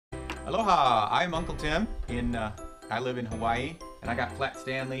Aloha! I'm Uncle Tim. I live in Hawaii, and I got Flat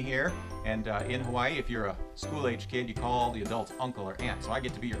Stanley here. And in Hawaii, if you're a school-age kid, you call all the adults uncle or aunt. So I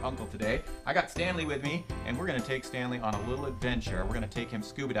get to be your uncle today. I got Stanley with me, and we're going to take Stanley on a little adventure. We're going to take him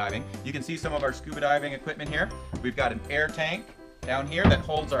scuba diving. You can see some of our scuba diving equipment here. We've got an air tank down here that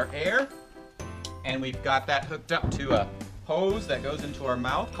holds our air, and we've got that hooked up to a hose that goes into our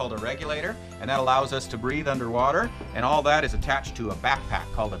mouth called a regulator, and that allows us to breathe underwater, and all that is attached to a backpack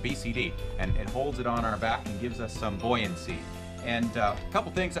called a BCD, and it holds it on our back and gives us some buoyancy. And a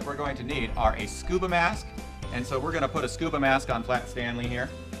couple things that we're going to need are a scuba mask, and so we're going to put a scuba mask on Flat Stanley here,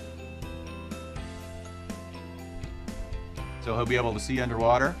 so he'll be able to see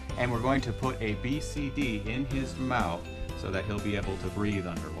underwater, and we're going to put a BCD in his mouth so that he'll be able to breathe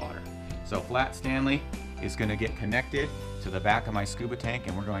underwater. So Flat Stanley is going to get connected to the back of my scuba tank,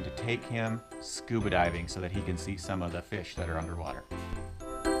 and we're going to take him scuba diving so that he can see some of the fish that are underwater.